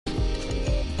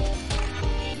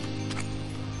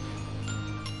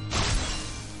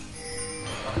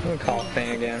I'm gonna call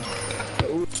thing again.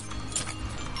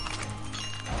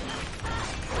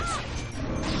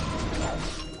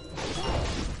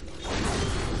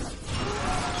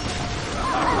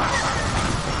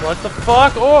 What the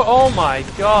fuck? Oh my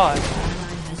god.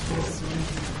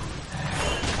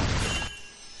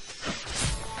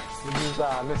 We use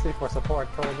Misty for support,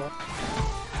 Togo.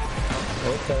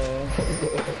 Okay.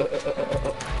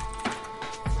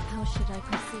 How should I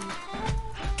proceed?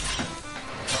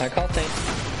 I call thing.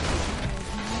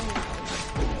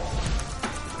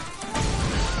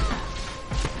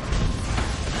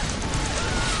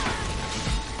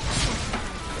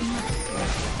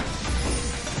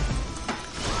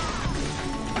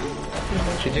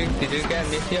 Did you get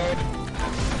Missy already?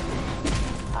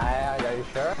 Are you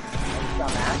sure? I'm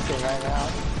asking right now.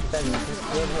 Then she's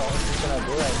gonna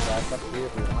do it, so it's up to you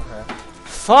if you want her.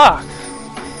 Fuck!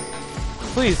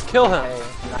 Please kill him. Hey,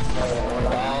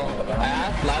 Well, I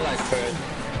asked Lilac first.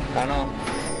 I don't know.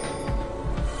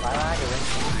 Lilac is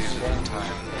in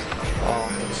Oh.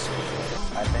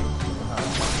 I think.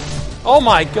 Oh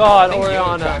my god, I think he was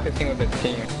Orianna. practicing with his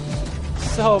team.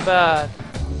 So bad.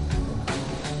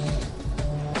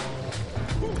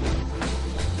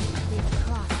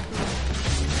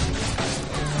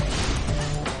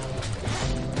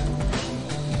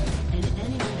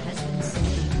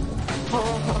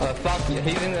 Fuck,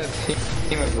 he's in the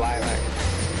team of Lilac.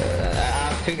 I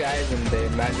have two guys and they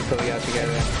magically got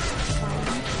together.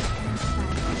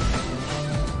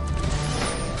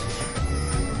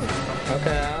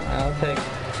 Okay, I'll take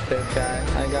this guy.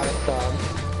 I got a sub.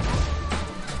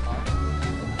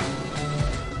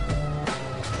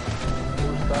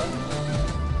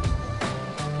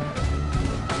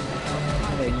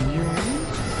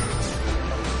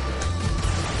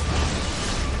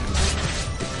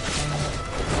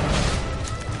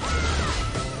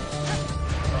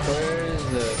 Where's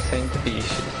the Saint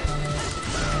Fish?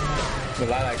 The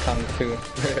Lilac comes too.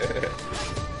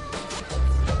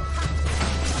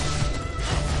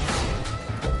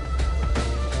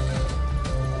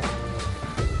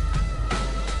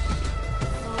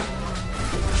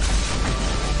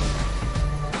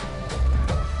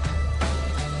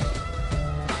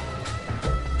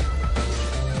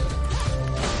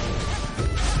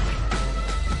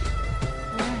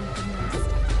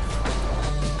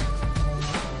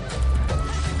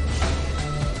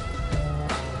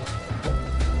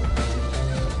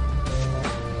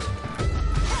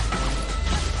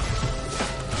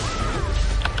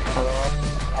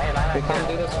 We can't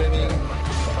do the swimming.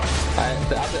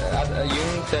 The other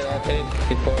Yun said okay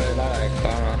before Lilac, so I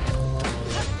don't know.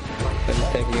 Let's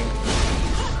take Yun.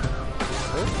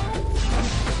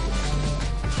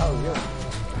 Oh, you.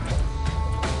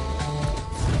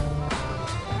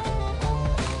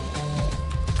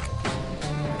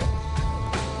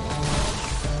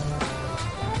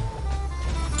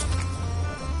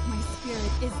 My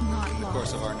spirit is not In the lost.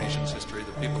 course of our nation's history,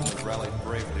 the people have rallied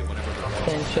bravely whenever the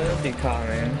Saint should be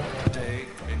coming. Today,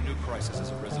 a new crisis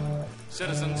has arisen.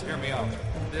 Citizens, hear me out.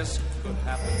 This could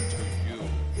happen to you.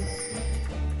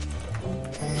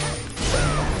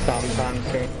 Sometime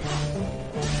soon.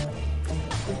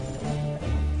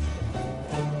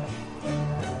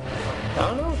 I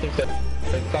don't know if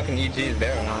the fucking EG is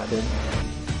there or not, dude.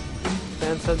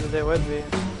 Dan said that they would be.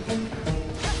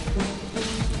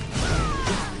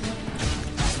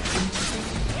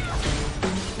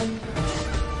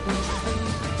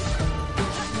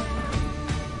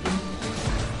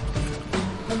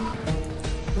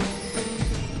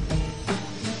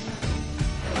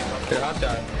 Dude,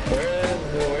 Hotshot, where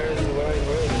is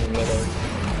the middle?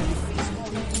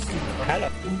 Hello.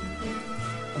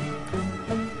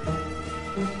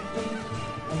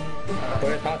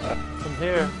 Where's Hotshot? I'm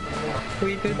here.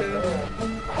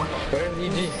 Where's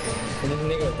EG? This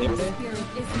nigga was here. Spirit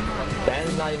is not lost.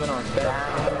 Dan's not even on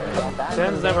Skype.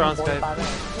 Dan's never on Skype.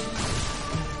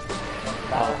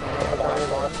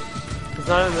 He's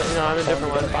not in the, I'm in a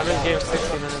different one. I'm in game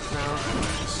 60 minutes now.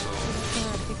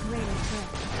 The greater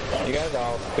threat. You guys are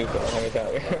all stupid, let me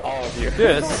tell you. All of you. Dude,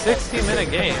 it's a 60-minute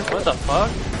game. What the fuck?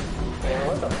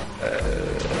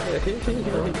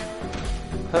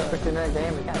 15-minute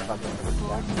game, we can't fucking do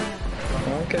that.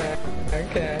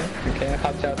 Okay.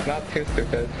 Hotshot's not too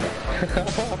stupid.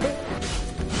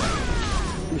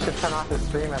 You should turn off the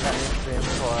stream and let me stream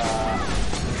for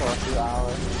a few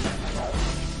hours.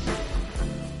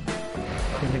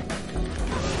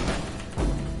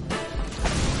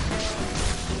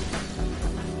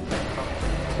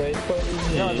 Wait for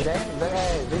EG.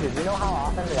 Did you know how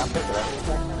often they update the rest of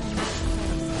the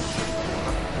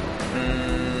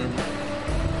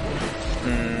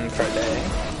Per day.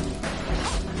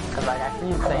 Because like, I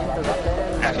see Saints is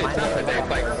updated. Actually, it's not per day, it's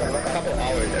like a couple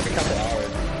hours, every couple hours.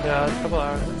 Yeah, it's a couple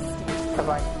hours. Cause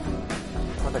like,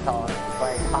 what's it called?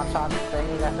 Like, Hotshot thing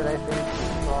yesterday seemed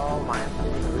slow, mine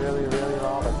seems really, really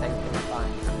low, but things seem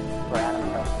fine. For Adam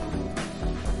Pressure.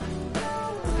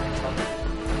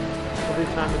 Every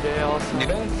time of day also. You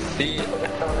don't see...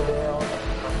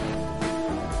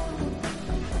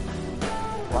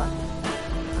 What?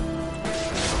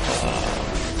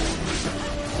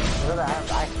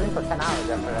 I streamed for 10 hours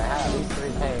yesterday. I had at least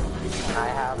 3K.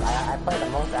 And I played the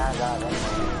most ads out of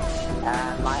anything.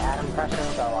 And my ad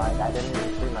impressions are like, I didn't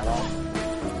even stream at all.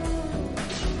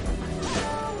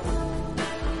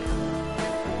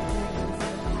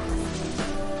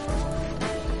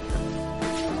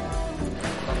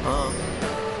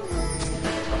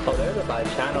 Oh, there's a by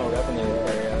channel revenue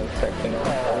area section. Yeah,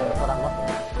 that's what I'm looking at.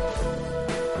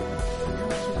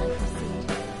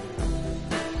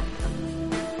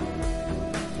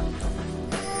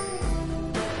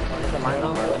 I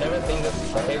never seen this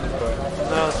page before.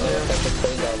 No, it's new. Check this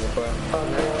page out before.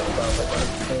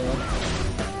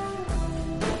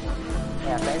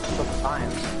 Yeah, thanks for the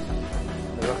time.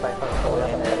 It looks like it's fully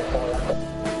updated.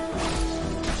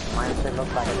 Mine still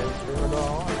looks like I didn't stream at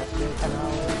all. I streamed 10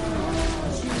 hours.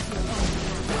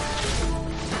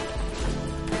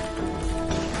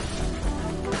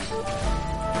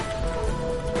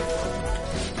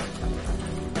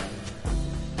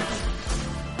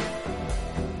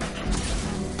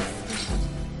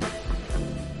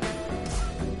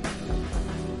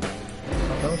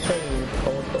 I'll show you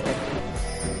total.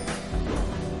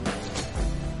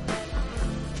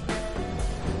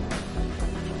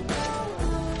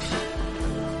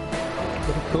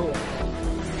 Pretty cool.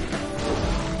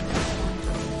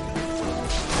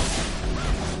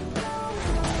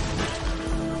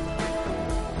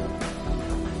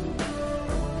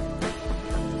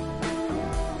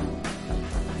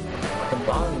 The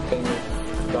bond thing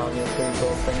is obviously a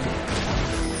cool thing.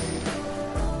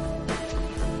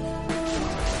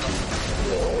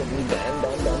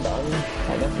 Done.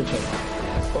 I message him.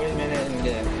 40-minute in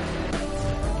game.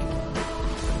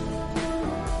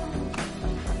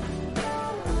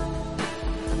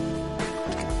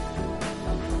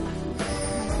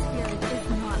 My spirit is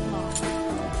not lost.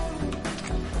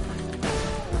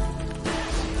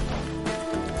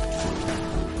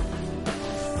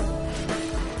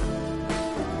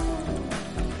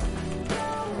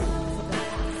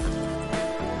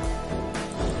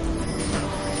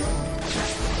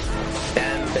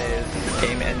 And there's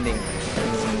game ending.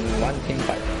 One team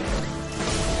fight.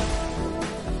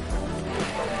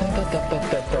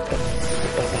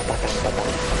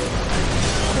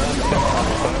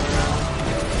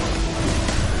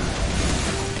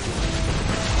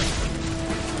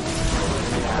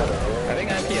 I think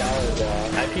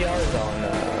IPL is on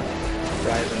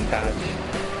Riven patch.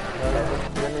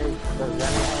 Does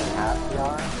Remy have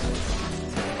PR?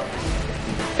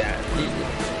 Yeah,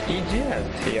 EG has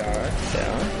TR,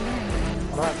 yeah.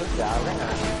 What about this guy?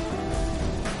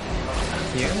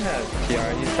 Yoon has TR,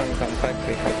 he's from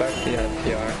Complexity. Complexity has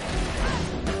TR.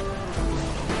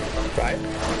 Right?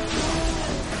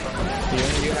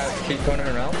 Yoon, you have T Corner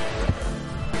Realm?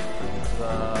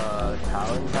 The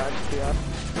challenge has PR?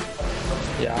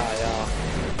 Yeah.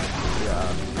 Yeah.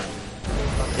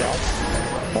 Okay.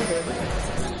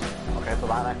 Okay, so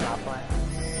Lilac's not playing?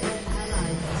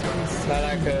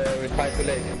 Lilac, reply too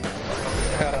late.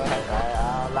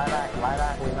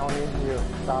 Lilac, we don't need you.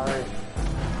 Sorry.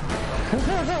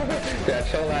 Yeah,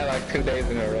 show Lilac 2 days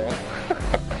in a row.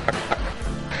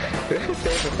 This is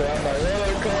day before I'm like,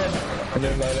 Lilac come! And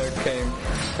then Lilac came,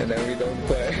 and then we don't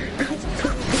play.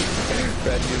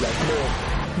 Reggie's like,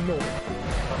 no.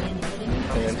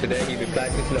 And then today he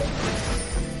replied too slow.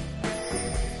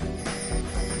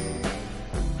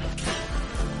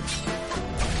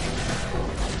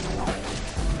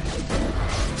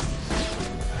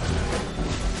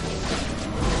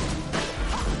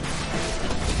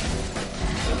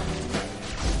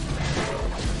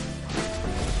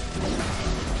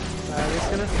 He's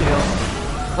gonna feel.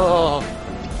 Oh,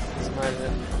 smited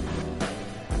it.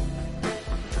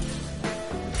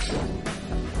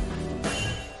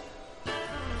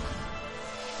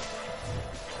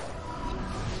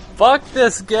 Fuck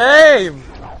this game!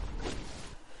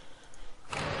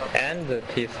 And the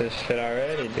piece of shit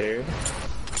already, dude.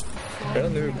 Real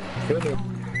noob.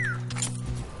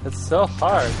 It's so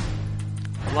hard.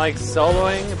 I'm like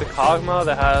soloing the Kog'Maw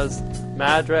that has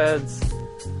Madreds,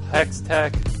 Hex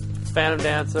Tech, Phantom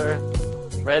Dancer,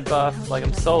 Red Buff. Like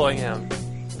I'm soloing him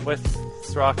with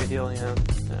Soraka healing him,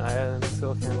 and I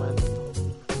still can't win.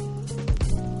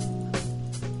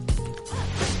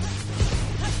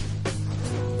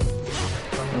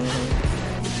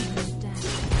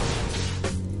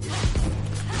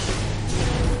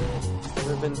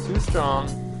 strong.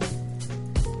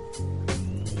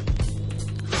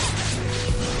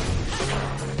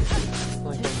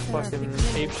 Like a fucking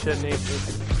apeshit nation.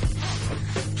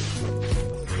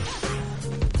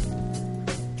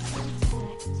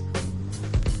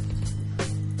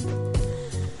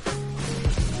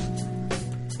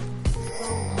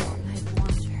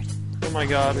 Oh my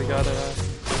god, we got a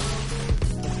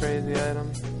crazy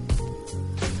item.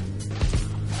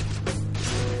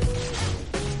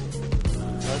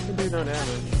 That can do no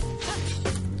damage.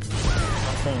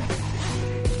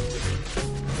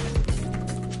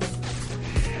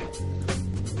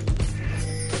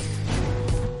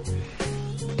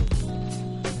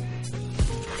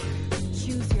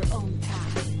 Choose your own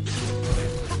path.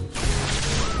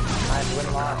 Nice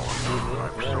win-loss.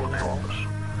 Let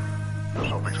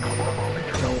me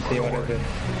see what is it.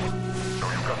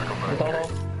 Solo?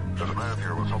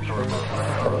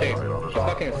 Dude,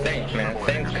 fucking Saints, man.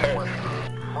 Saints curse.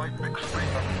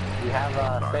 We have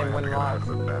same win-loss.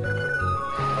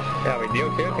 Yeah, we deal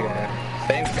kills together.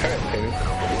 Saints curse, dude.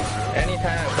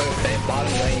 Anytime I play Saints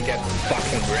bottom lane, you get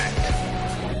fucking wrecked.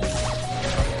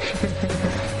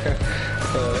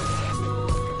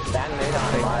 Dan made on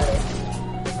fire.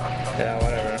 Yeah,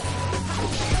 whatever.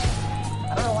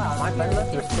 I don't know why, on my friend list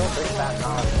there's still big fat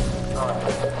knobs.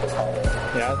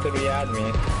 Yeah, that's what re-add me.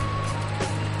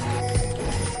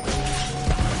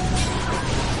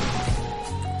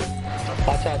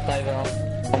 Hotshot Riven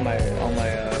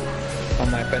on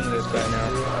my friend list right now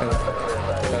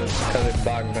because it's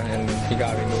bugged and he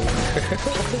got removed.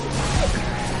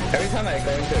 Every time I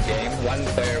go into a game, one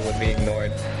player would be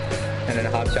ignored, and then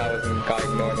Hotshot got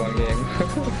ignored one game,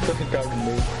 so he got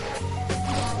removed.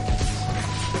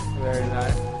 Very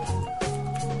nice.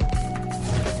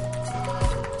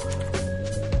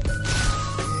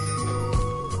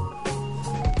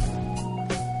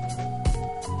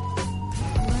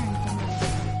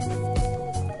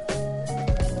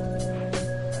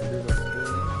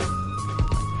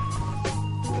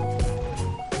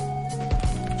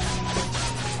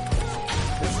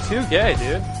 It's too gay,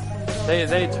 dude.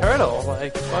 They turtle,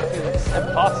 like, fucking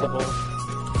impossible.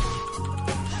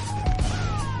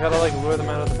 You gotta, like, lure them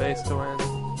out of the base to win.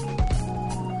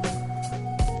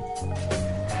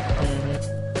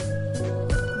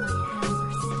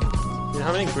 You know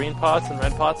how many green pots and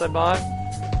red pots I bought?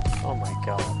 Oh my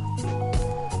god.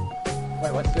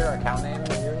 Wait, what's your account name,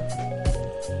 Yuri?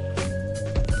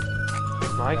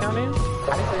 My account name?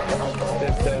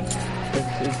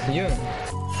 It's you.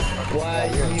 Why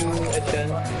you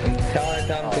attend and tell her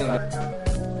something?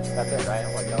 That's it, right?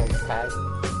 What, no tag?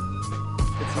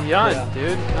 It's Yun,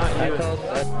 dude, not you. I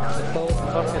thought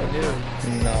Fucking dude.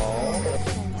 no.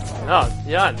 No, it's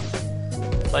Yun.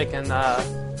 Like in,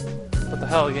 what the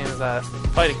hell game is that?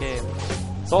 Fighting game.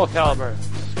 Soul Calibur.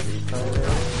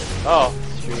 Oh,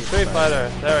 Street Fighter.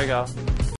 There we go.